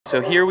so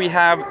here we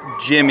have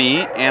Jimee,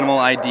 animal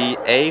ID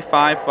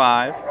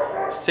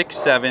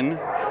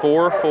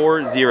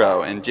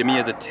A5567440, and Jimee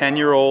is a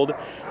 10-year-old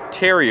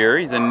Terrier.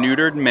 He's a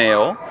neutered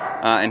male,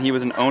 and he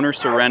was an owner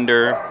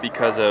surrender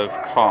because of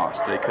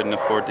cost. They couldn't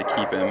afford to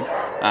keep him.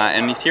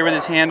 And he's here with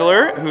his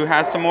handler, who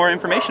has some more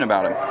information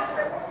about him.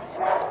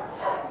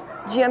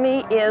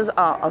 Jimee is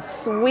a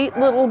sweet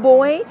little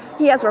boy.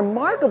 He has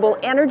remarkable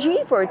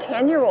energy for a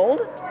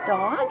 10-year-old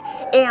dog,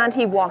 and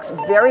he walks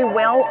very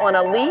well on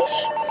a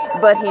leash,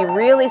 but he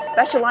really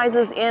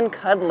specializes in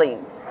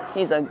cuddling.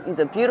 He's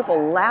a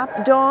beautiful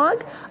lap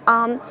dog.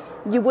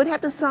 You would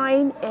have to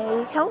sign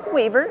a health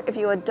waiver if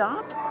you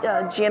adopt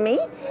Jimee.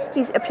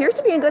 He appears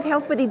to be in good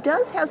health, but he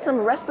does have some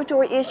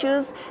respiratory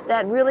issues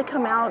that really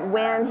come out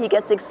when he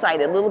gets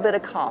excited, a little bit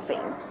of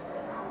coughing.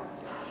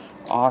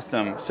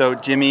 Awesome. So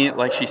Jimee,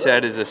 like she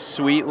said, is a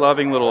sweet,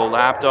 loving little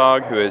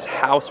lapdog who is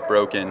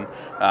housebroken,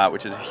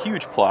 which is a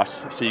huge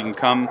plus. So you can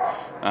come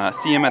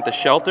see him at the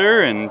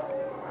shelter and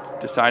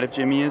decide if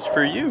Jimee is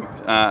for you.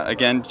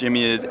 Again,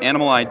 Jimee is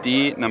animal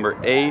ID number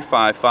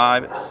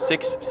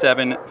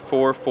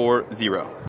A5567440.